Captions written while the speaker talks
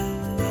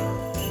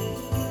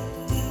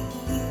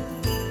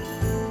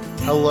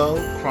Hello,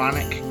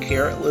 Chronic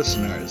Carrot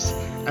listeners,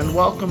 and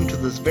welcome to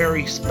this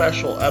very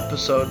special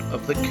episode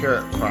of the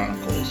Carrot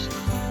Chronicles.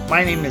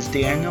 My name is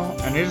Daniel,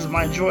 and it is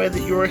my joy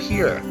that you are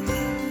here.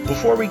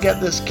 Before we get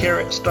this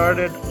carrot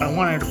started, I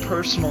wanted to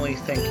personally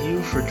thank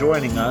you for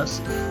joining us.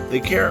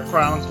 The Carrot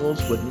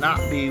Chronicles would not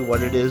be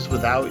what it is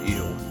without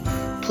you.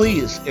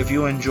 Please, if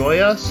you enjoy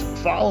us,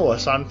 follow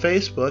us on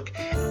Facebook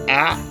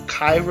at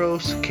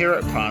Kairos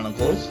Carrot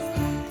Chronicles.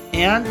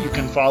 And you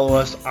can follow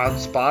us on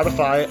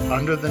Spotify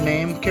under the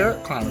name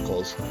Carrot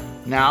Chronicles.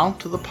 Now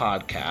to the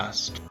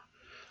podcast.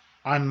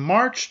 On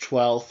March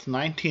 12th,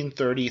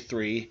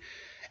 1933,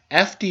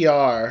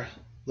 FDR,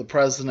 the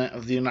President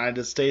of the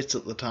United States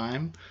at the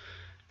time,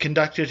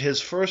 conducted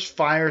his first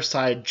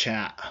fireside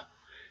chat.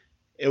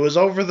 It was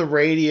over the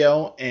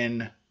radio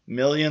in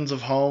millions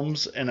of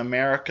homes in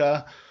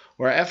America,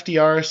 where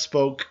FDR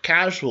spoke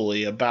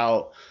casually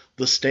about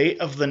the state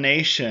of the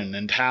nation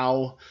and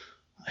how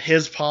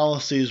his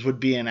policies would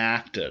be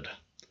enacted.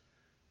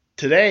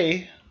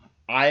 Today,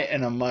 I,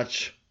 in a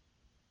much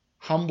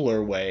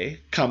humbler way,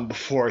 come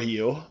before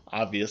you,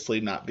 obviously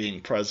not being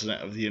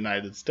President of the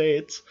United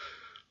States,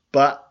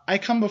 but I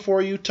come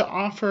before you to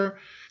offer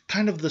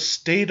kind of the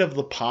state of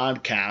the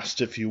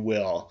podcast, if you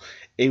will,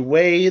 a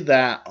way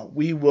that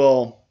we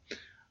will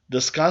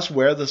discuss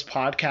where this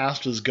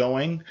podcast is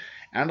going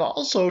and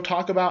also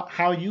talk about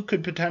how you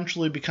could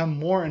potentially become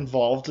more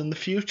involved in the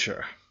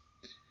future.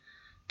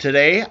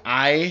 Today,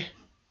 I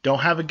don't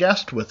have a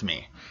guest with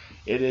me.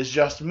 It is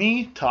just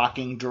me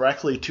talking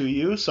directly to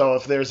you, so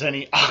if there's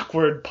any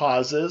awkward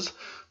pauses,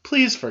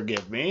 please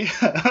forgive me.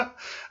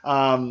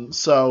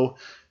 So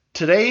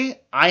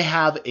today, I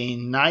have a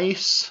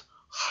nice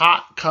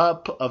hot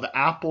cup of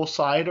apple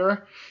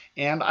cider,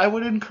 and I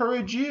would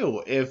encourage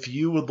you, if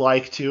you would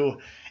like to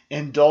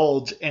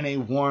indulge in a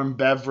warm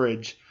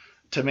beverage,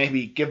 to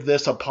maybe give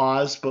this a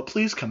pause, but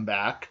please come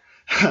back.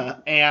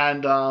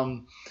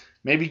 And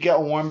maybe get a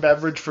warm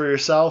beverage for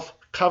yourself,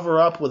 cover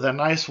up with a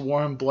nice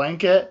warm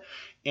blanket,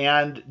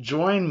 and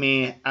join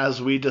me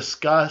as we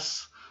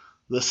discuss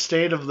the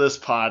state of this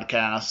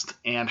podcast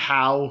and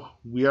how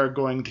we are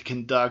going to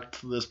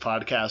conduct this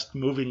podcast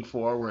moving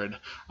forward.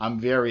 I'm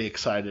very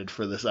excited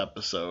for this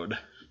episode.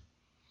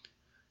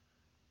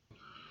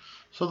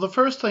 So the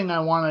first thing I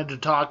wanted to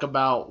talk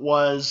about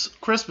was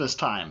Christmas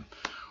time.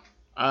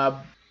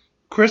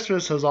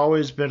 Christmas has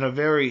always been a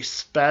very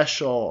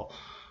special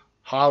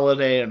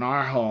holiday in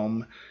our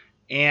home,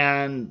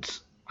 and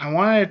I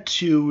wanted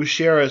to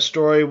share a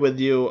story with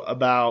you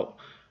about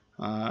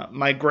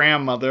my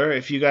grandmother.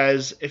 If you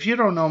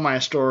don't know my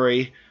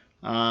story,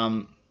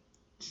 ask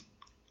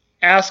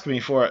me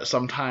for it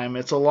sometime.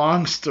 It's a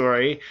long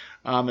story.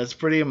 It's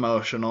pretty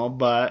emotional,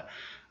 but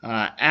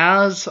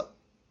as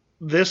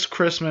this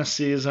Christmas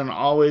season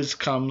always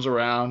comes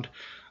around,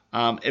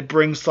 it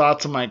brings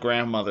thoughts of my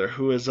grandmother,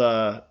 who is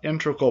an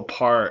integral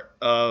part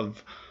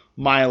of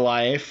my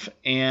life,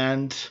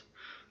 and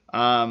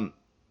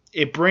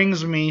it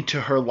brings me to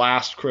her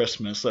last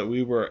Christmas that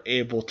we were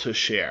able to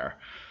share.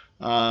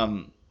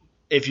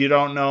 If you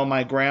don't know,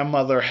 my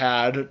grandmother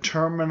had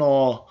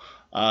terminal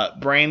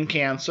brain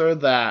cancer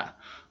that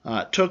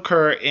took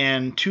her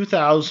in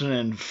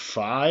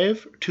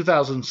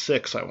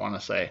 2006, I want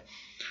to say.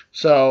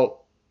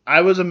 So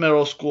I was a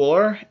middle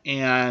schooler,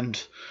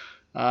 and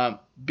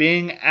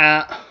being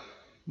at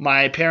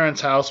my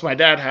parents' house, my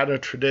dad had a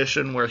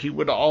tradition where he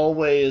would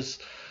always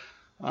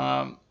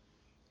line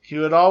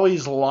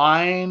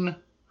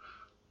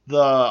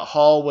the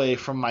hallway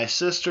from my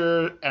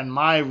sister and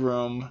my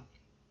room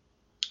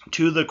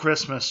to the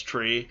Christmas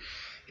tree.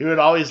 He would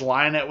always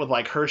line it with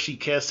like Hershey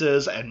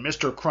Kisses and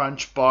Mr.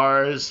 Crunch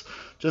bars,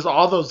 just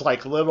all those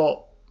like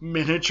little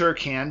miniature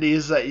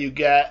candies that you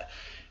get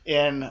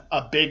in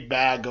a big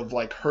bag of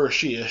like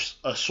Hershey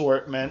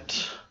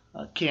assortment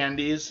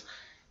candies.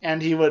 And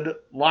he would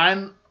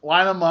line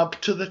them up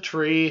to the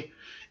tree,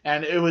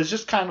 and it was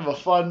just kind of a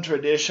fun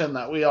tradition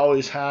that we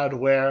always had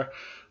where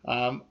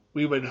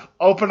we would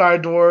open our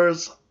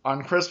doors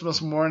on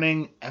Christmas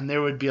morning, and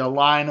there would be a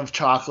line of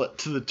chocolate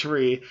to the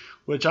tree,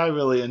 which I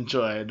really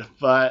enjoyed.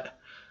 But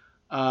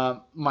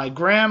my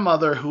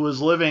grandmother, who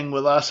was living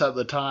with us at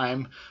the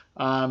time,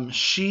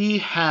 she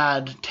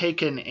had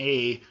taken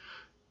a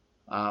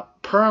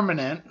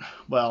permanent,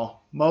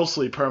 well,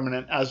 mostly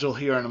permanent, as you'll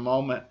hear in a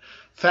moment,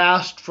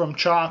 fast from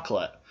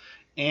chocolate.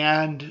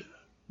 And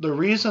the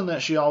reason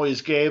that she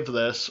always gave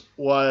this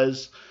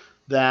was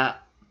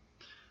that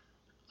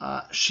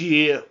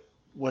she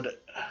would,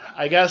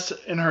 I guess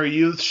in her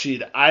youth,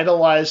 she'd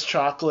idolized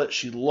chocolate.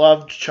 She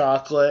loved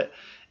chocolate.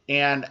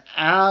 And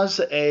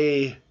as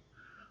a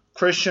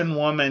Christian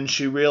woman,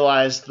 she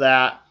realized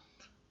that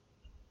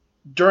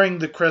during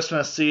the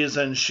Christmas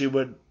season, she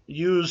would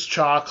use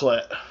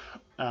chocolate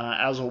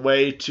as a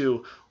way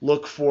to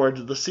look forward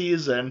to the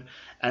season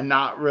and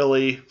not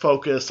really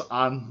focus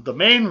on the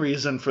main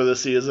reason for the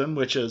season,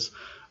 which is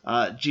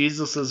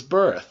Jesus'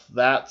 birth.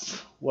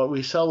 That's what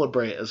we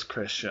celebrate as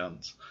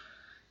Christians.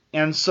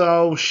 And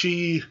so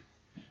she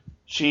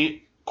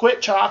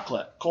quit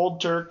chocolate, cold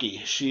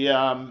turkey. She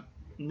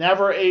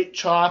never ate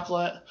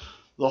chocolate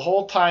the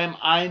whole time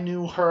I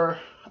knew her,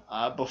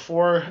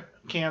 before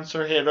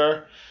cancer hit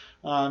her,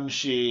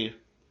 she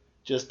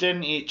just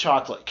didn't eat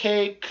chocolate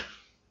cake,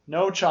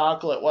 no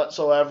chocolate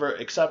whatsoever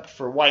except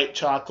for white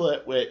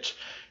chocolate, which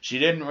she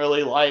didn't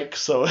really like,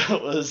 so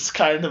it was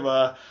kind of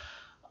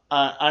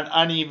an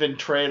uneven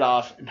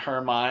trade-off in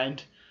her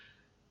mind.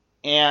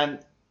 And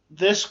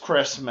this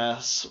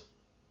Christmas,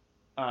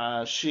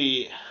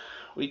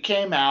 we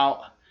came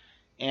out,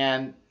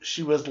 and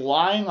she was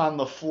lying on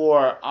the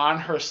floor on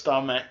her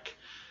stomach,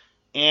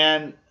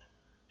 and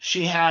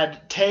she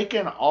had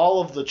taken all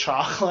of the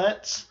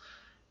chocolates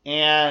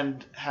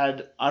and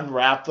had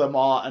unwrapped them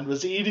all and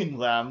was eating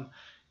them.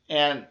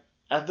 And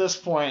at this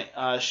point,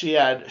 she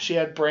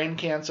had brain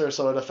cancer,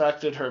 so it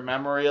affected her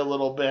memory a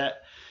little bit,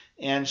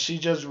 and she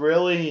just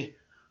really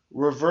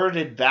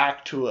reverted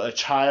back to a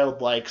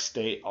childlike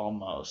state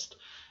almost.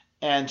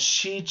 And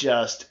she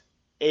just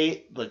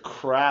ate the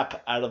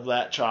crap out of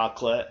that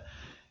chocolate.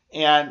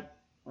 And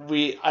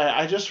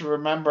I just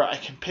remember, I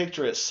can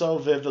picture it so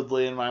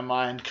vividly in my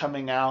mind,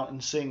 coming out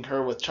and seeing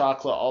her with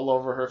chocolate all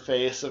over her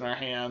face and her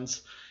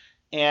hands,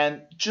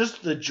 and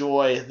just the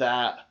joy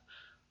that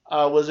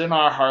was in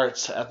our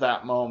hearts at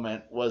that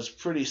moment was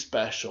pretty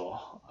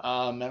special.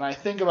 And I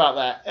think about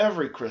that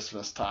every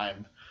Christmas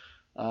time.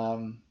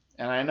 And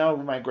I know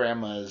my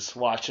grandma is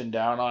watching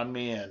down on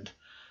me, and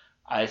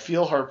I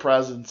feel her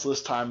presence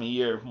this time of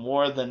year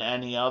more than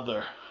any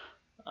other.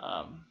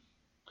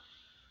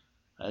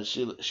 As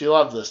she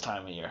loved this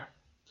time of year.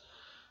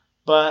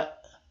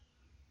 But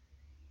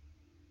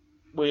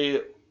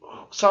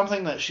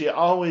something that she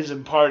always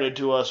imparted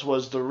to us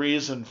was the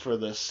reason for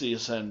this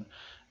season,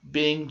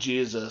 being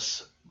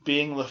Jesus,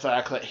 being the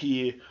fact that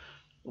he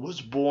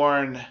was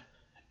born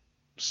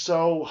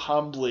so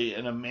humbly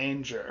in a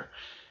manger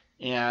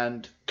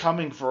and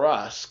coming for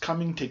us,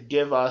 coming to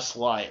give us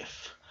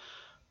life.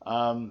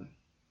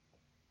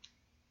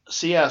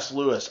 C.S.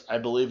 Lewis, I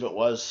believe it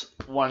was,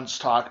 once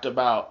talked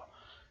about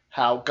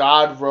how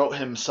God wrote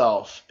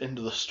himself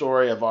into the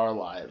story of our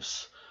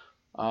lives,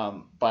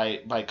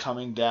 by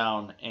coming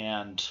down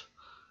and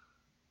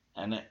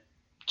it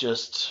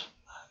just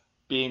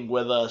being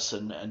with us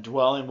and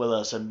dwelling with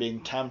us and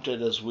being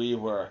tempted as we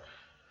were,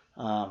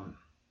 and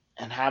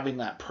having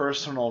that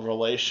personal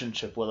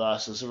relationship with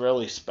us is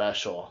really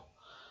special.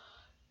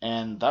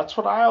 And that's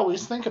what I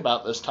always think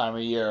about this time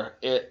of year.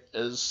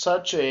 It's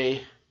such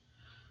a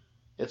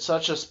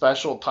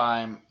special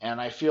time, and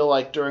I feel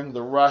like during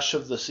the rush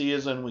of the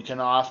season we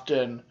can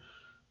often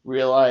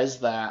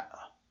realize that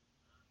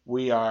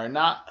we're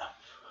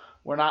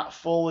not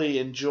fully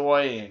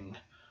enjoying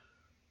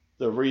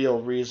the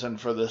real reason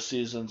for this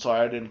season. So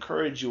I'd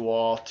encourage you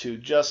all to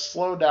just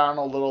slow down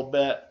a little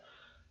bit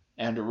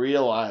and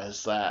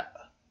realize that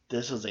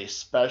this is a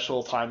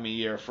special time of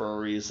year for a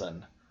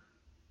reason.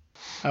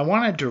 I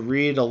wanted to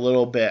read a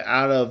little bit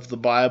out of the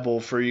Bible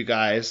for you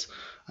guys,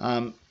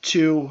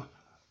 to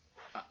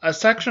a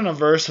section of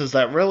verses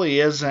that really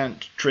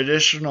isn't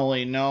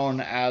traditionally known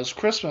as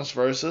Christmas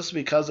verses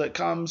because it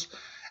comes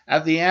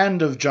at the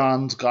end of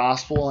John's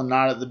Gospel and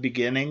not at the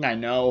beginning. I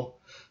know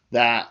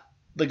that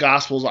the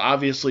Gospels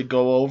obviously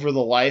go over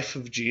the life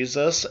of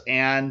Jesus,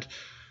 and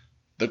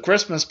the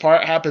Christmas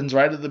part happens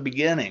right at the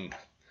beginning.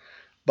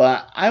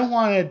 But I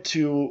wanted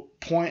to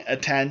point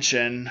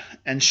attention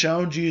and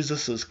show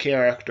Jesus'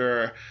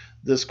 character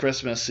this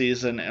Christmas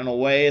season in a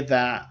way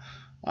that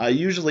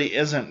usually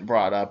isn't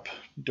brought up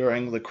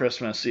during the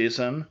Christmas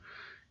season.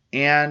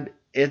 And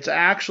it's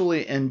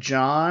actually in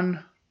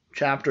John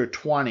chapter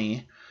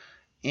 20.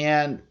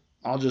 And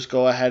I'll just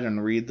go ahead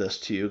and read this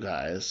to you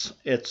guys.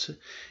 It's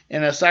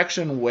in a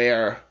section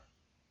where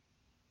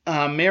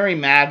Mary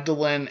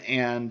Magdalene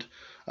and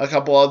a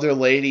couple other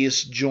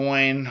ladies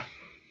join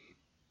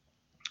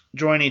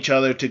each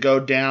other to go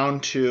down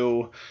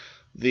to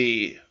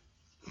the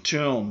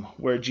tomb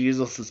where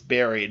Jesus is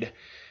buried.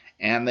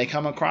 And they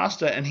come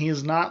across it, and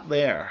he's not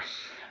there.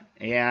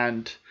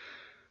 And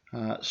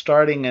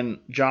starting in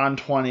John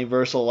 20,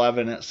 verse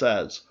 11, it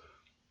says,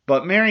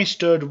 "But Mary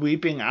stood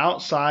weeping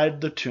outside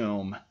the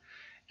tomb,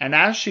 and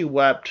as she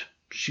wept,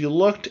 she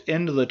looked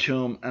into the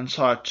tomb and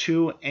saw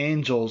two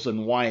angels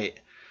in white,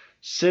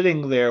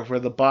 sitting there where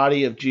the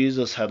body of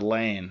Jesus had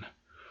lain,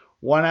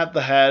 one at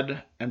the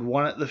head and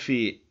one at the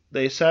feet.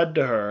 They said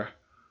to her,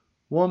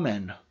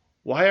 'Woman,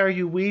 why are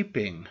you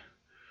weeping?'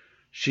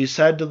 She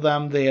said to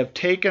them, 'They have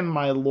taken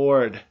my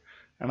Lord,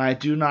 and I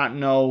do not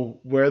know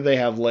where they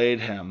have laid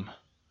him.'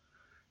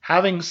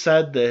 Having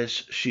said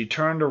this, she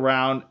turned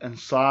around and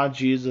saw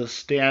Jesus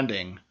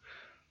standing,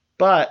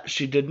 but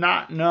she did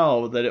not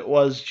know that it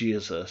was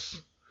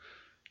Jesus.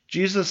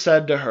 Jesus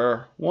said to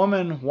her,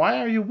 'Woman, why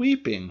are you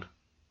weeping?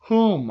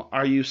 Whom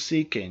are you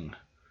seeking?'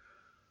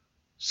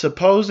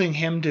 Supposing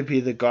him to be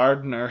the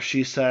gardener,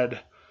 she said,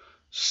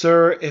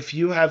 'Sir, if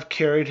you have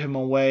carried him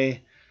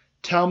away,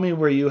 tell me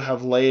where you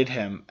have laid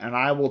him, and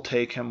I will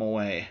take him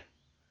away.'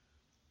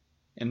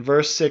 In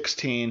verse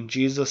 16,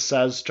 Jesus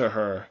says to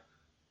her,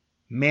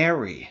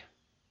 'Mary.'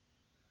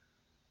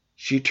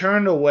 She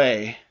turned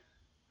away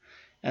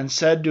and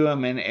said to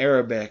him in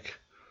Arabic,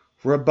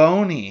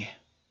 'Rabboni,'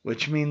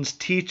 which means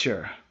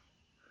teacher.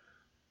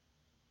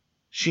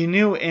 She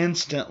knew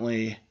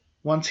instantly,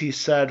 once he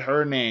said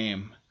her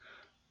name,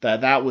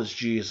 that that was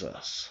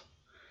Jesus.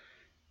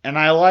 And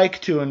I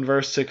like to, in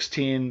verse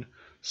 16,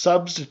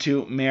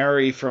 substitute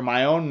Mary for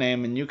my own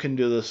name, and you can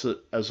do this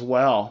as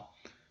well.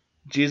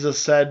 Jesus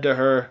said to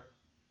her,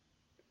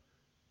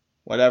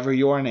 whatever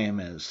your name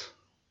is.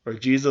 Or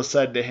Jesus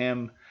said to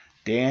him,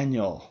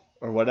 Daniel,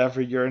 or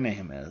whatever your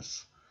name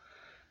is.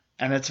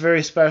 And it's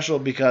very special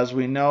because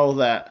we know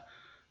that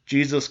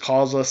Jesus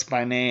calls us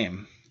by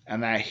name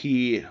and that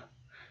he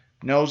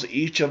knows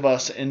each of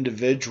us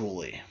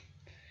individually.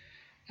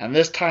 And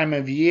this time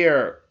of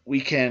year,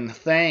 we can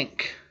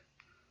thank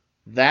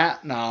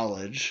that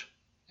knowledge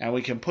and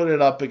we can put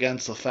it up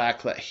against the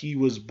fact that he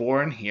was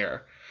born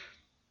here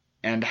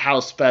and how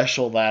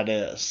special that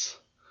is.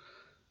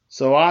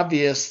 So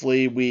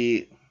obviously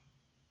we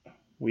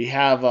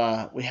have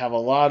a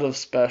lot of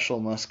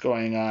specialness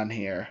going on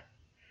here,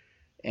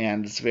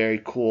 and it's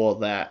very cool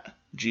that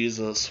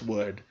Jesus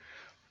would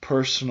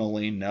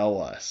personally know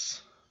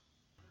us.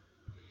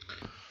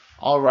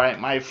 All right,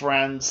 my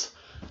friends,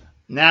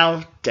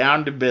 now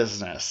down to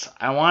business.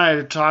 I wanted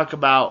to talk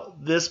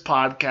about this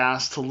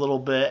podcast a little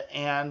bit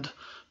and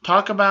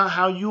talk about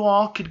how you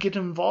all could get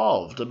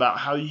involved, about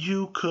how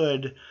you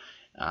could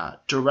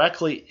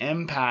directly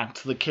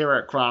impact the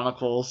Carrot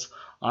Chronicles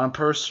on a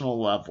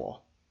personal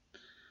level.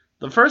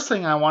 The first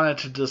thing I wanted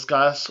to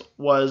discuss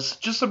was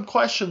just some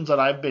questions that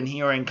I've been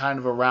hearing kind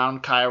of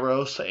around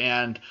Kairos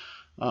and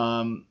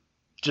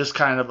just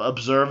kind of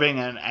observing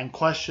and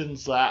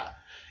questions that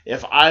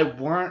if I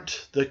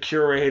weren't the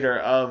curator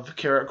of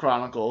Carrot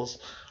Chronicles,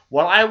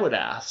 what I would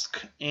ask.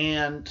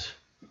 And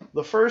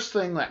the first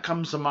thing that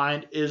comes to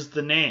mind is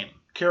the name,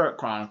 Carrot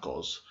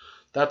Chronicles.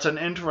 That's an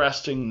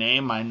interesting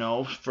name, I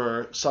know,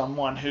 for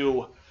someone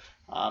who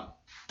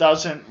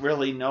doesn't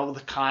really know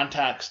the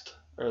context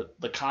of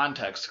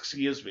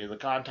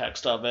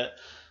it.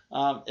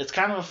 It's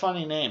kind of a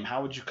funny name.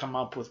 How would you come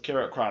up with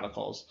Carrot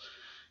Chronicles?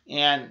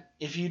 And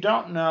if you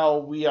don't know,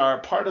 we are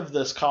part of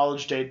this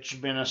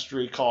college-age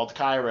ministry called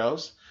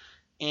Kairos.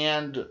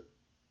 And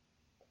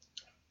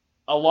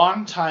a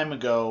long time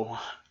ago,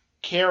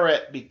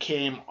 carrot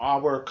became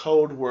our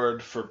code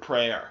word for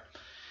prayer.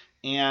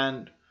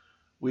 And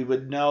we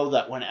would know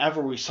that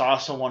whenever we saw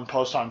someone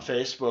post on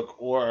Facebook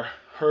or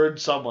heard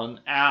someone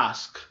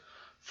ask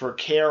for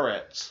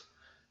carrots,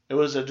 it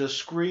was a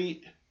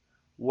discreet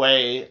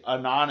way, a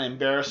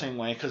non-embarrassing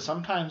way, because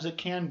sometimes it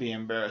can be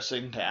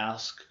embarrassing to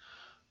ask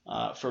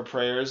for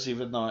prayers,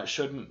 even though it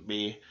shouldn't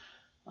be.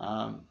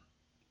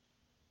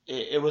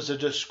 It was a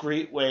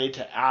discreet way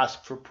to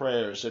ask for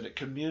prayers, and it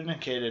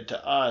communicated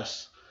to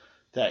us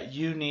that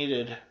you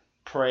needed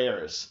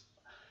prayers.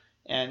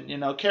 And,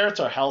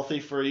 carrots are healthy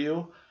for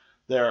you.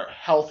 They're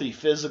healthy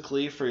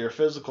physically for your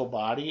physical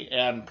body,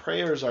 and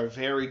prayers are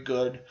very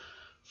good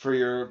for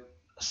your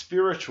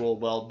spiritual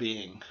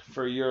well-being,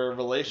 for your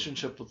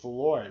relationship with the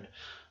Lord.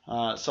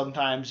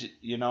 Sometimes,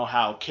 you know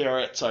how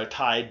carrots are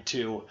tied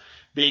to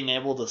being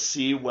able to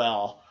see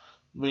well.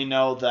 We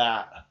know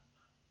that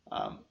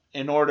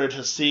in order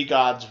to see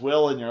God's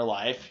will in your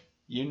life,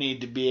 you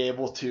need to be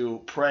able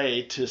to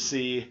pray to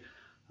see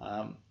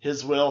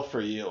his will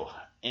for you.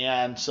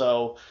 And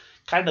so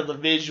kind of the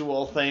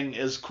visual thing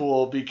is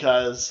cool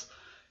because,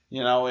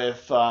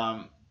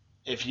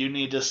 if you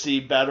need to see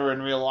better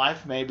in real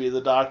life, maybe the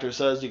doctor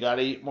says you got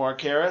to eat more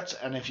carrots.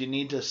 And if you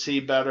need to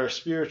see better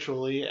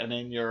spiritually and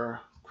in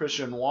your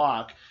Christian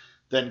walk,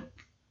 then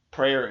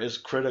prayer is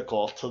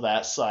critical to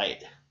that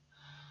sight.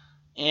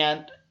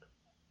 And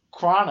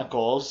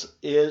Chronicles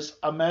is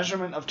a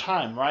measurement of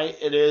time, right?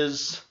 It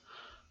is,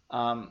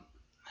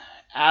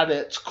 at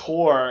its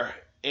core,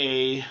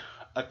 a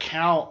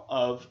account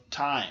of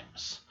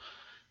times.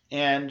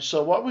 And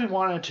so what we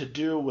wanted to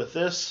do with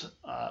this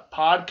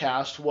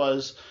podcast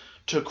was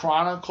to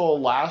chronicle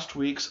last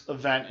week's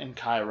event in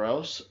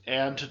Kairos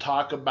and to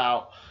talk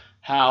about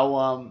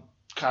how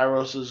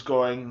Kairos is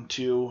going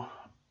to,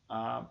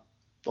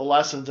 the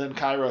lessons in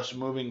Kairos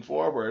moving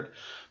forward.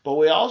 But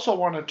we also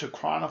wanted to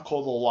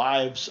chronicle the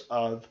lives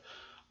of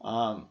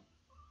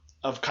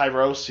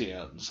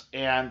Kairosians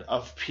and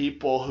of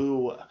people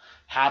who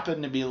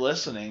happen to be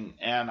listening.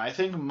 And I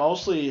think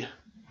mostly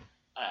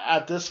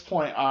at this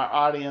point, our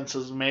audience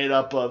is made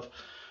up of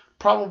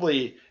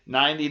probably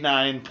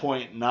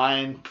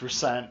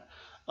 99.9%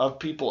 of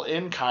people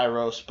in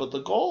Kairos, but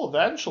the goal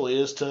eventually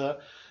is to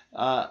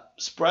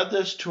spread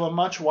this to a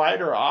much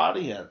wider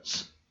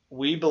audience.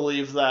 We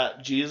believe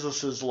that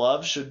Jesus'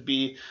 love should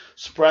be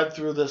spread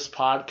through this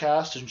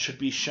podcast and should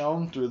be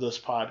shown through this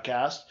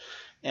podcast.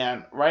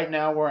 And right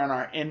now we're in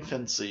our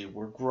infancy.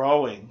 We're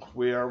growing.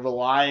 We are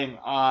relying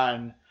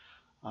on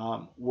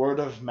word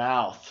of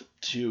mouth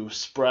to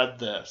spread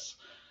this.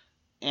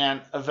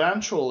 And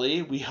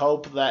eventually, we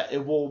hope that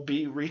it will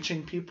be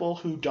reaching people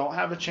who don't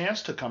have a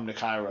chance to come to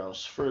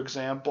Kairos. For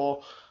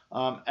example,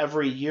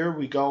 every year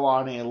we go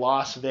on a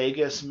Las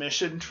Vegas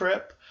mission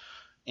trip,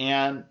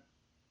 and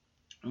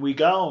we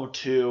go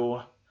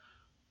to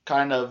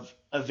kind of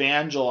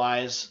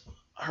evangelize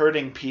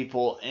hurting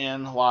people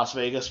in Las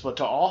Vegas, but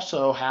to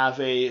also have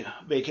a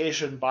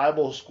vacation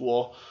Bible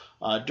school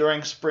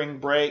during spring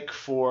break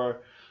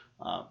for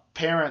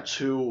parents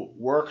who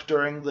work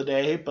during the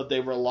day, but they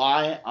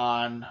rely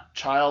on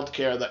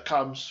childcare that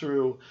comes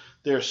through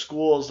their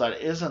schools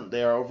that isn't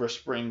there over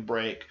spring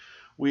break.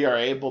 We are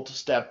able to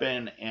step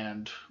in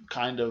and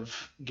kind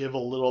of give a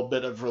little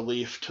bit of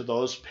relief to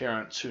those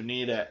parents who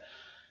need it.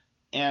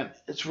 And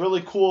it's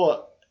really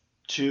cool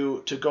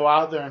to go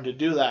out there and to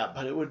do that,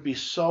 but it would be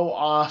so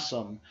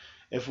awesome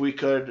if we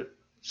could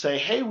say,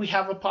 hey, we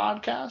have a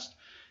podcast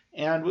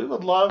and we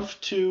would love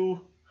to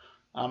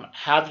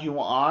have you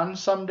on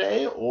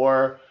someday,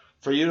 or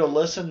for you to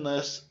listen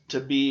this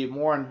to be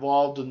more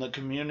involved in the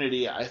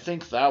community. I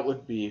think that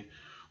would be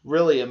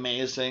really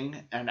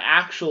amazing. And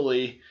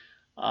actually,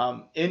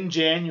 in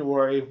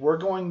January, we're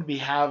going to be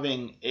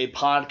having a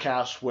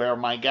podcast where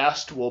my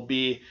guest will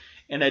be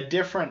in a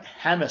different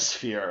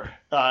hemisphere,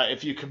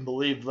 if you can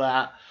believe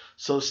that.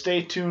 So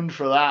stay tuned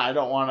for that. I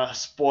don't want to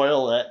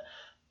spoil it,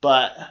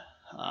 but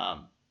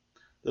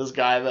this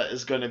guy that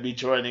is going to be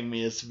joining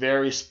me is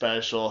very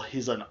special.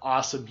 He's an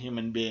awesome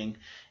human being,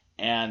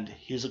 and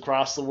he's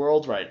across the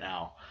world right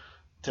now.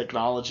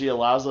 Technology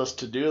allows us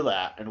to do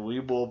that, and we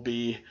will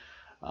be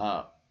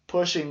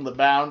pushing the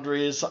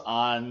boundaries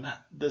on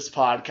this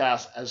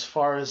podcast as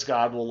far as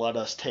God will let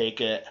us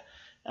take it,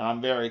 and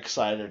I'm very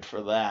excited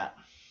for that.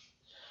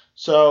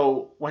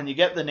 So when you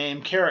get the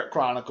name Carrot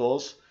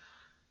Chronicles,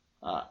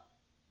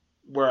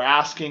 we're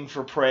asking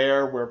for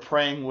prayer. We're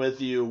praying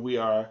with you. We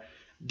are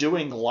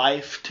doing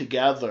life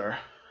together.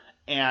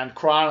 And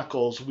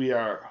Chronicles, we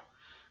are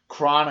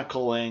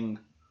chronicling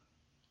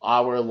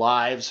our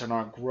lives and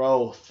our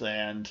growth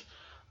and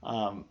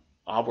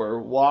our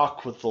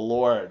walk with the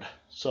Lord.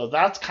 So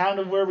that's kind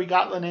of where we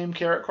got the name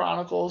Carrot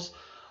Chronicles.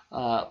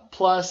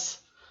 Plus,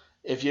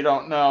 if you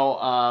don't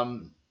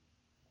know,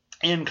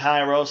 in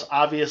Kairos,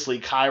 obviously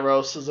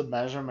Kairos is a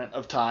measurement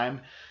of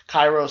time.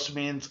 Kairos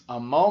means a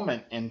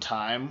moment in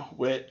time,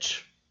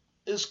 which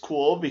is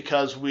cool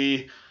because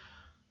we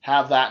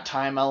have that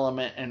time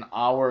element in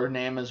our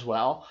name as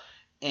well.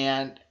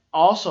 And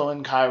also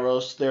in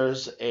Kairos,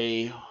 there's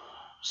a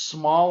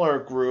smaller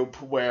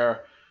group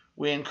where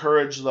we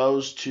encourage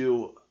those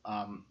to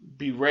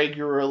be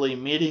regularly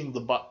reading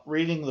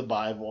the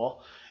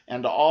Bible,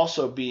 and to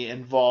also be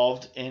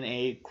involved in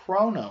a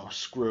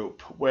Chronos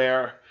group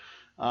where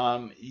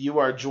you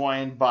are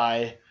joined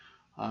by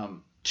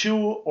 2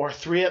 or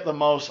 3 at the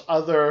most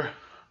other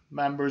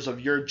members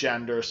of your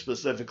gender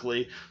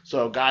specifically,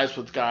 so guys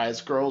with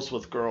guys, girls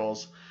with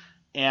girls,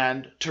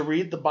 and to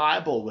read the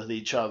Bible with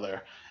each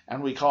other.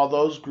 And we call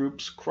those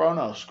groups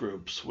Chronos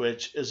groups,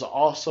 which is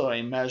also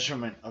a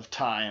measurement of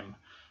time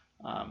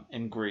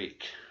in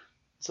Greek.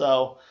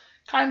 So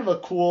kind of a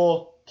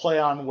cool play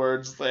on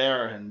words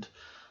there, and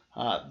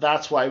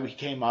that's why we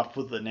came up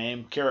with the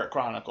name Carrot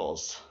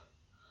Chronicles.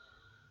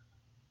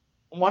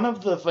 One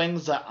of the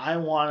things that I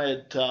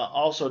wanted to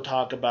also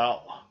talk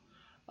about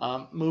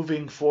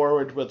moving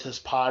forward with this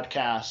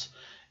podcast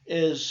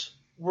is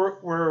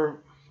we're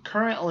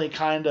currently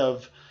kind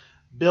of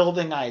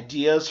building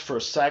ideas for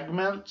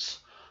segments.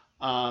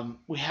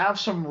 We have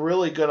some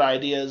really good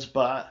ideas,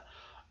 but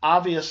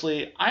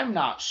obviously I'm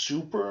not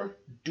super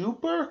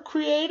duper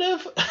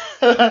creative,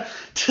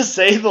 to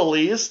say the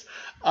least.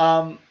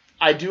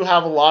 I do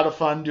have a lot of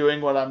fun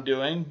doing what I'm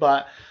doing,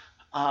 but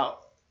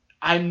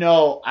I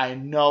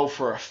know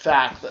for a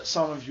fact that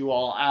some of you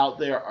all out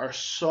there are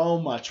so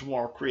much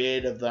more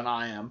creative than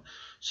I am.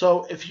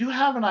 So if you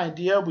have an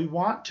idea, we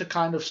want to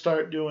kind of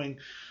start doing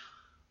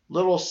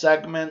little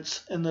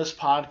segments in this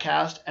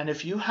podcast. And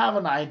if you have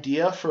an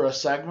idea for a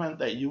segment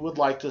that you would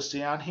like to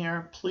see on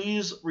here,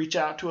 please reach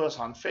out to us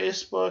on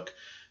Facebook.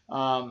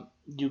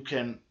 You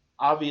can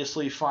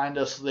obviously find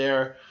us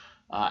there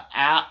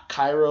at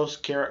Kairos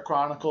Carrot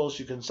Chronicles.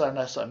 You can send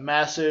us a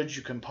message.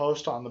 You can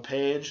post on the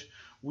page.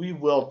 We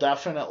will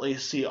definitely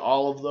see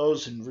all of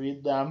those and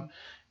read them.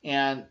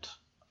 And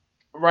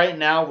right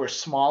now we're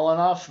small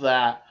enough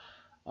that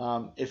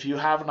if you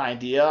have an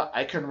idea,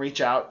 I can reach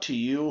out to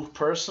you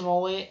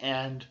personally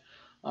and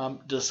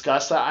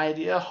discuss that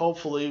idea.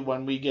 Hopefully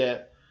when we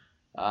get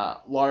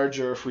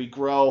larger, if we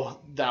grow,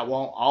 that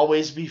won't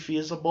always be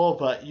feasible,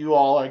 but you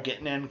all are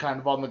getting in kind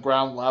of on the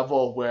ground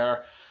level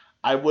where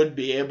I would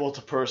be able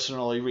to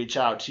personally reach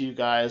out to you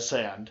guys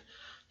and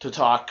to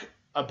talk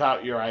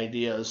about your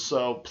ideas.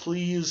 So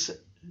please,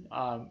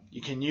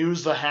 you can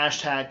use the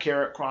hashtag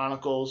Carrot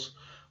Chronicles.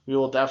 We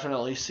will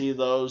definitely see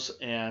those,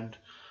 and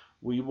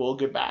we will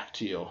get back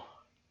to you.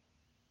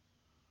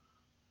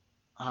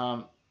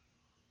 One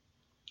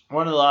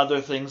of the other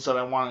things that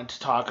I wanted to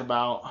talk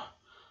about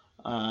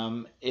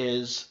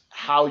is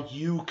how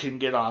you can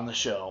get on the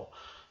show.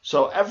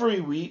 So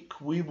every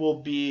week we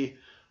will be,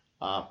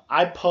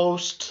 I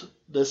post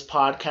this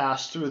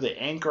podcast through the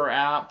Anchor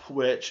app,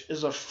 which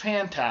is a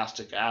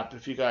fantastic app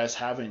if you guys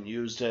haven't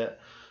used it.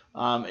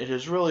 It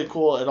is really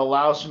cool. It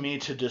allows me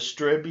to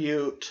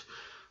distribute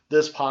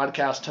this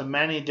podcast to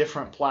many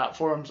different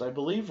platforms. I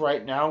believe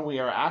right now we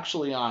are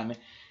actually on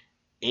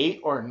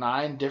 8 or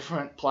 9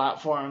 different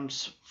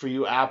platforms for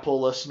you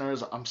Apple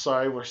listeners. I'm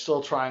sorry, we're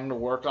still trying to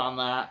work on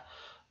that.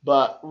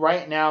 But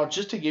right now,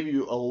 just to give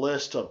you a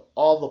list of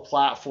all the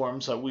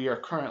platforms that we are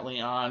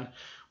currently on,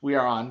 we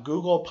are on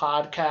Google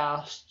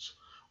Podcasts,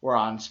 we're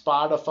on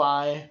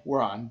Spotify,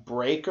 we're on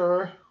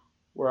Breaker,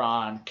 we're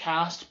on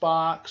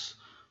Castbox,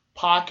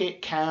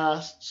 Pocket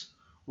Casts,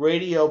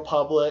 Radio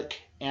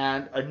Public,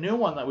 and a new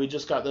one that we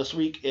just got this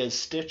week is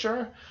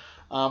Stitcher.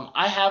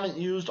 I haven't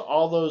used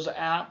all those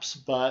apps,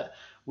 but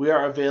we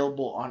are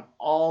available on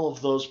all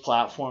of those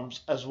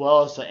platforms, as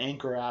well as the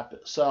Anchor app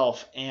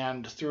itself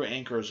and through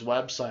Anchor's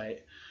website.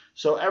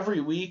 So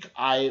every week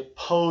I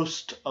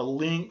post a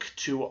link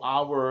to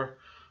our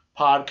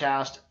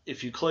podcast.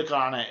 If you click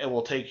on it, it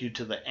will take you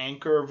to the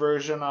Anchor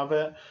version of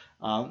it.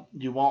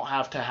 You won't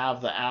have to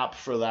have the app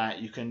for that.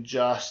 You can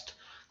just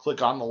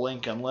click on the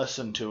link and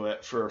listen to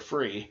it for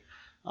free.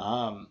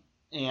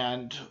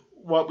 And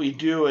what we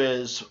do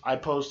is I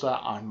post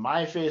that on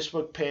my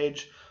Facebook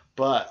page,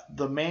 but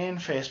the main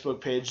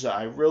Facebook page that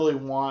I really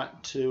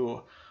want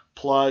to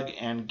plug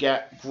and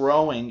get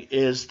growing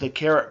is the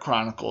Carrot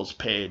Chronicles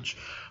page.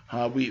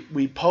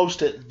 We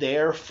post it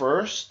there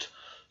first,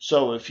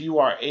 so if you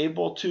are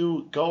able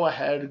to, go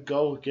ahead,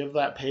 go give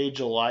that page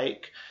a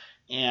like,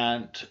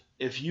 and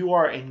if you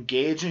are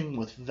engaging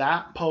with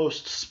that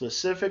post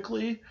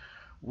specifically,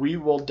 we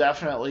will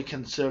definitely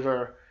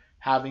consider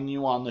having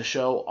you on the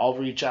show. I'll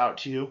reach out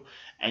to you,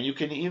 and you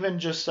can even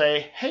just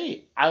say,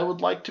 hey, I would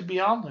like to be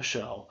on the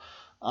show.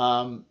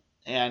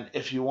 And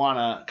if you want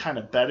to kind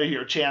of better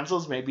your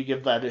chances, maybe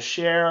give that a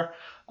share,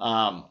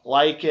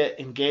 like it,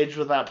 engage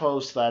with that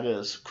post. That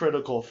is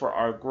critical for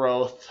our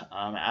growth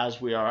as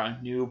we are a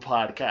new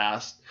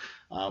podcast.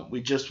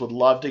 We just would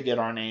love to get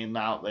our name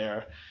out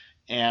there,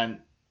 and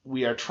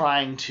we are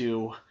trying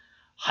to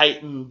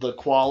heighten the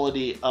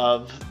quality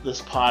of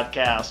this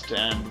podcast,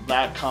 and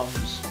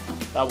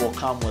that will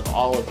come with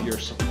all of your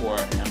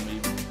support, and we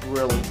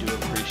really do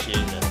appreciate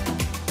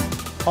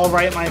it. All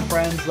right, my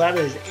friends, that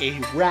is a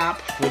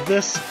wrap for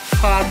this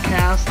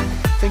podcast.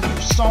 Thank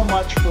you so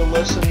much for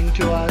listening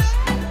to us.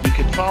 You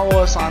can follow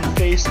us on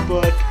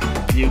Facebook.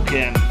 You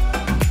can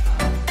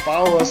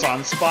follow us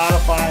on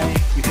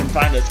Spotify. You can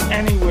find us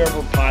anywhere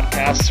where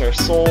podcasts are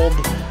sold.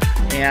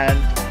 And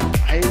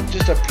I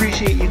just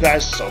appreciate you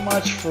guys so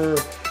much for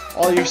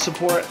all your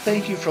support.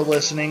 Thank you for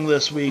listening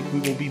this week. We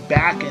will be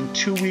back in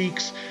 2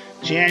 weeks.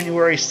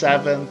 January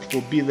 7th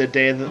will be the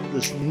day that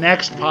this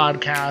next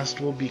podcast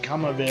will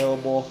become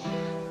available.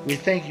 We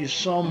thank you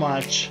so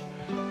much.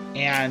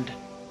 And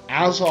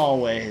as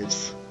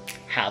always,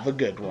 have a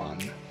good one.